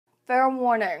fair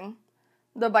warning,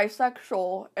 the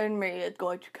bisexual in me is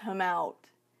going to come out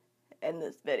in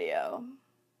this video.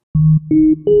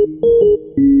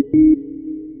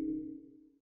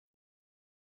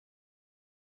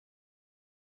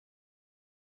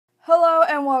 Hello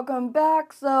and welcome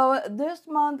back. So this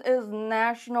month is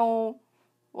National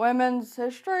Women's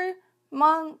History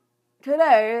Month.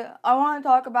 Today, I want to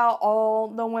talk about all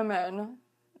the women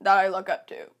that I look up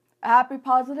to. A happy,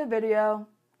 positive video,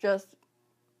 just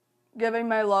giving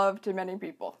my love to many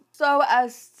people. So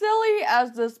as silly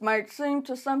as this might seem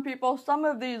to some people, some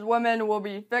of these women will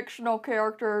be fictional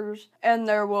characters and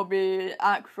there will be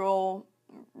actual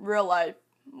real-life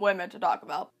women to talk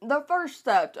about. The first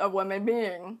set of women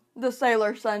being the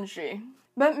Sailor Senshi.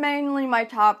 But mainly my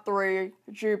top three,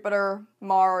 Jupiter,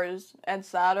 Mars, and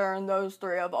Saturn, those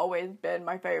three have always been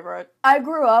my favorite. I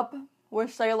grew up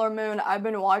with Sailor Moon. I've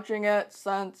been watching it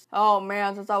since I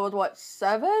was,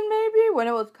 7 maybe? When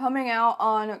it was coming out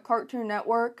on Cartoon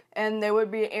Network, and they would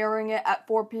be airing it at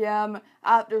 4 p.m.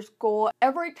 after school.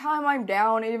 Every time I'm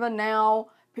down, even now,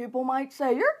 people might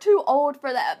say, "You're too old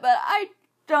for that," but I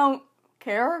don't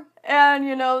care. And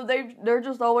you know, they're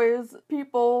just always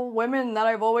women that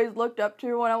I've always looked up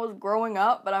to when I was growing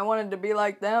up, but I wanted to be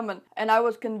like them, and I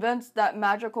was convinced that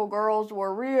magical girls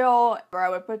were real, or I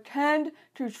would pretend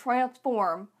to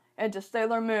transform into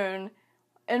Sailor Moon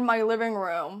in my living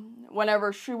room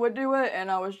whenever she would do it, and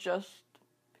I was just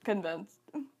convinced.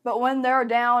 But when they're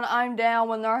down, I'm down.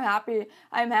 When they're happy,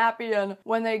 I'm happy. And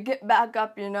when they get back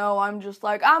up, you know, I'm just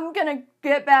like, I'm gonna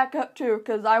get back up too,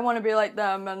 because I want to be like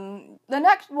them. And the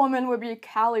next woman would be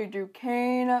Callie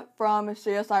Duquesne from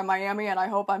CSI Miami, and I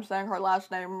hope I'm saying her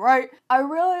last name right. I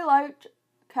really like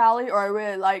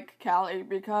Callie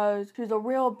because she's a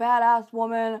real badass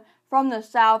woman from the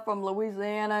South, from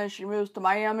Louisiana, and she moves to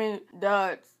Miami.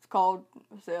 It's called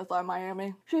CSI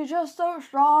Miami. She's just so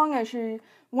strong, and she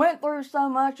went through so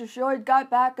much, and she always got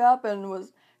back up and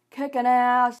was kicking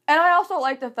ass. And I also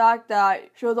like the fact that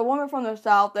she was a woman from the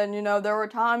South, and you know, there were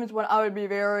times when I would be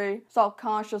very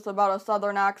self-conscious about a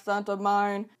Southern accent of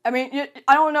mine. I mean,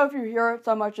 I don't know if you hear it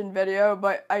so much in video,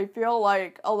 but I feel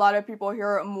like a lot of people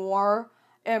hear it more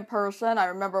in person. I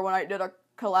remember when I did a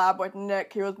collab with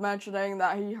Nick, he was mentioning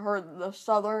that he heard the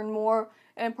Southern more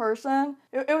in person.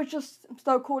 It was just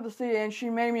so cool to see, and she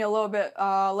made me a little bit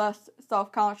less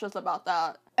self-conscious about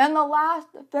that. And the last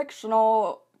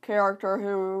fictional character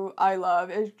who I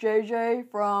love is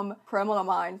JJ from Criminal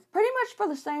Minds. Pretty much for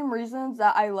the same reasons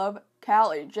that I love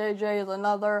Callie. JJ is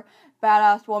another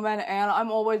badass woman, and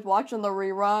I'm always watching the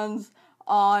reruns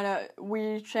on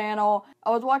We channel. I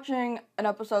was watching an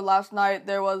episode last night.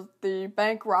 There was the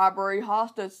bank robbery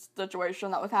hostage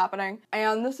situation that was happening,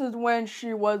 and this is when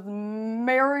she was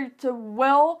married to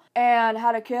Will and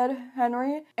had a kid,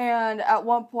 Henry, and at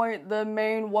one point the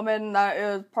main woman that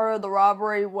is part of the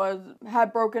robbery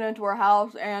had broken into her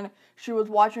house, and she was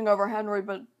watching over Henry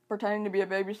but pretending to be a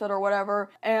babysitter or whatever,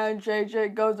 and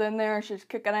JJ goes in there and she's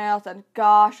kicking ass, and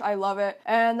gosh, I love it.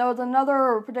 And there was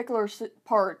another particular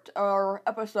part or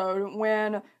episode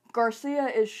when Garcia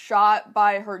is shot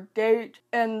by her date.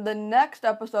 In the next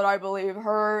episode, I believe,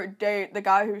 her date, the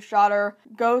guy who shot her,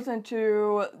 goes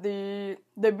into the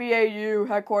BAU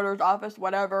headquarters office,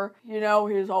 whatever. You know,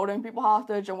 he's holding people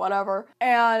hostage and whatever.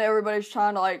 And everybody's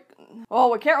trying to like,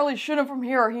 well, we can't really shoot him from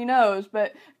here, he knows.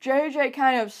 But JJ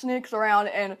kind of sneaks around,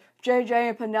 and JJ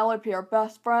and Penelope are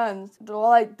best friends. They're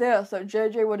like this, so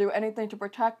JJ will do anything to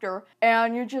protect her.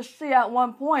 And you just see at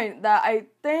one point that I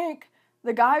think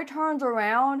the guy turns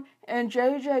around and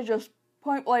JJ just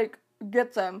point blank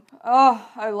gets him. Oh,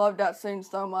 I love that scene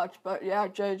so much. But yeah,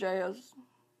 JJ is...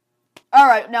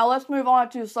 Alright, now let's move on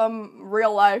to some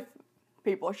real life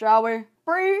people, shall we?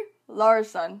 Brie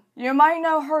Larson. You might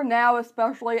know her now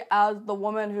especially as the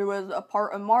woman who is a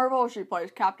part of Marvel. She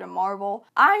plays Captain Marvel.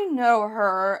 I know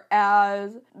her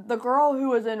as the girl who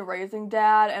was in Raising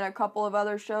Dad and a couple of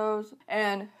other shows,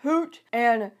 and Hoot.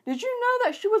 And did you know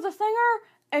that she was a singer?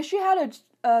 And she had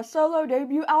a solo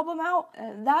debut album out,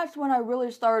 and that's when I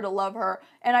really started to love her.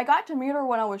 And I got to meet her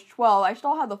when I was 12. I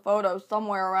still have the photos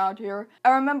somewhere around here. I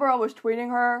remember I was tweeting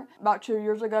her about 2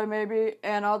 years ago maybe,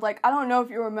 and I was like, I don't know if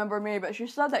you remember me, but she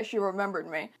said that she remembered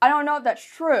me. I don't know if that's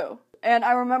true. And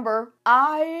I remember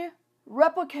I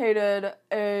replicated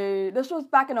this was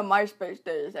back in the MySpace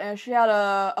days, and she had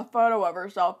a photo of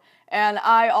herself, and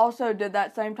I also did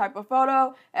that same type of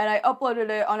photo, and I uploaded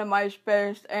it on a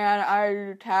MySpace, and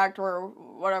I tagged her,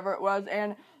 whatever it was,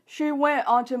 and she went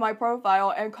onto my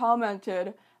profile and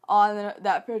commented on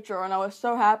that picture, and I was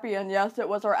so happy. And yes, it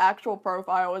was her actual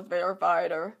profile, was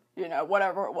verified, or you know,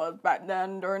 whatever it was back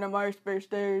then during the MySpace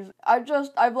days.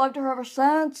 I've loved her ever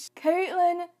since.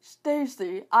 Caitlin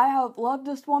Stasey. I have loved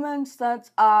this woman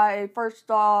since I first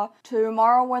saw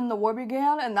Tomorrow When the War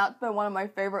Began, and that's been one of my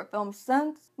favorite films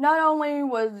since. Not only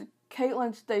was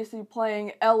Caitlin Stasey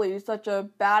playing Ellie such a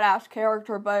badass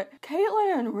character, but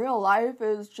Caitlin in real life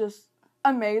is just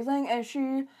amazing, and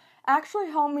she actually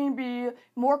helped me be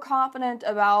more confident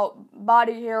about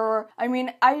body hair. I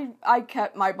mean, I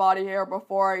kept my body hair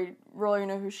before I really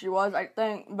knew who she was, I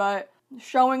think, but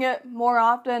showing it more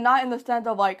often, not in the sense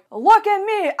of like, look at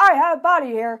me, I have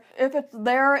body hair. If it's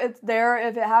there, it's there.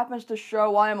 If it happens to show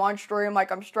while I'm on stream,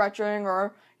 like I'm stretching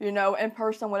or, you know, in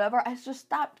person, whatever, I just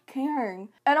stopped caring.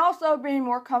 And also being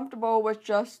more comfortable with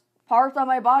just parts of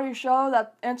my body show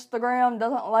that Instagram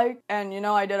doesn't like. And, you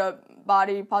know, I did a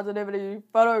body positivity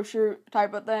photo shoot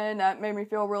type of thing that made me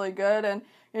feel really good. And,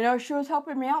 you know, she was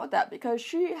helping me out with that because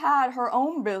she had her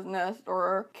own business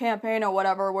or campaign or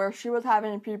whatever where she was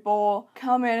having people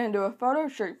come in and do a photo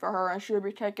shoot for her and she would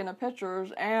be taking the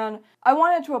pictures. And I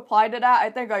wanted to apply to that. I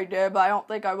think I did, but I don't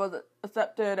think I was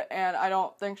accepted, and I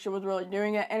don't think she was really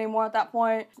doing it anymore at that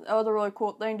point. That was a really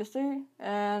cool thing to see,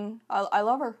 and I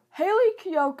love her. Haley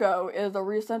Kiyoko is a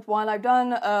recent one. I've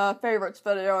done a favorites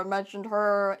video. I mentioned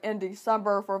her in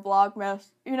December for Vlogmas.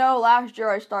 You know, last year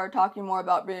I started talking more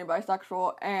about being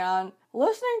bisexual, and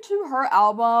listening to her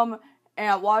album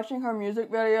and watching her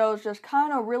music videos just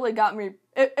kind of really got me,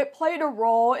 it played a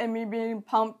role in me being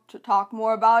pumped to talk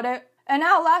more about it. And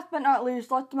now, last but not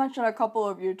least, let's mention a couple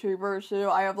of YouTubers who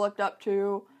I have looked up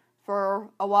to for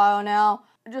a while now.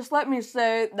 Just let me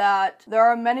say that there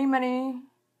are many, many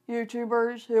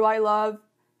YouTubers who I love,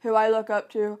 who I look up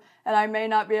to, and I may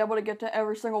not be able to get to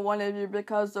every single one of you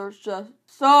because there's just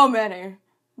so many.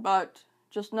 But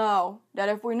just know that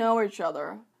if we know each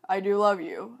other, I do love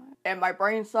you. And my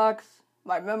brain sucks,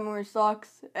 my memory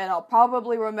sucks, and I'll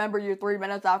probably remember you 3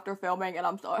 minutes after filming, and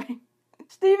I'm sorry.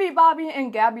 Stevie, Bobby,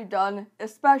 and Gabby Dunn,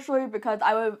 especially because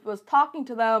I was talking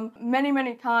to them many,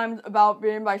 many times about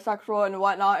being bisexual and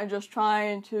whatnot and just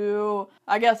trying to,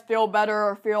 I guess, feel better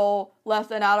or feel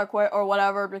less inadequate or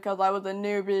whatever because I was a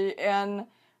newbie and,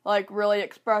 like, really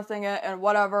expressing it and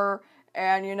whatever.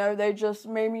 And, you know, they just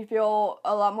made me feel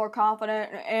a lot more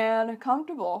confident and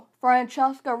comfortable.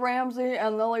 Francesca Ramsey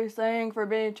and Lily Singh for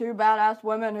being two badass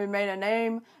women who made a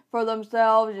name for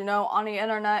themselves, you know, on the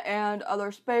internet and other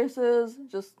spaces.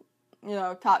 Just, you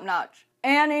know, top notch.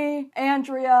 Annie,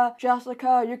 Andrea,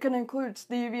 Jessica, you can include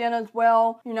Stevie in as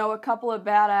well. You know, a couple of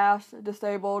badass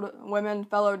disabled women,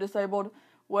 fellow disabled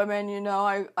women, you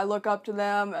know, I look up to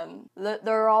them and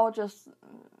they're all just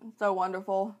so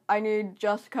wonderful. I need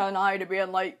Jessica and I to be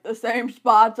in, like, the same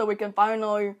spot so we can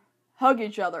finally hug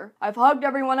each other. I've hugged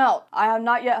everyone else. I have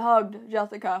not yet hugged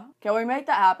Jessica. Can we make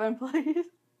that happen, please?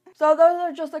 So those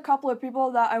are just a couple of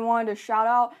people that I wanted to shout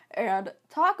out and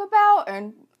talk about,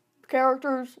 and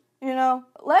characters, you know.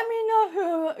 Let me know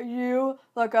who you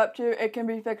look up to. It can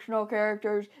be fictional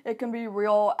characters. It can be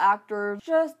real actors.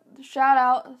 Just shout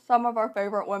out some of our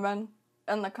favorite women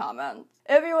in the comments.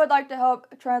 If you would like to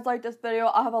help translate this video,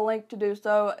 I'll have a link to do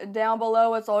so down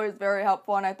below. It's always very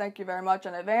helpful, and I thank you very much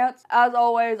in advance. As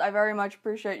always, I very much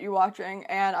appreciate you watching,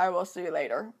 and I will see you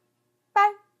later.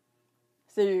 Bye!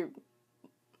 See you.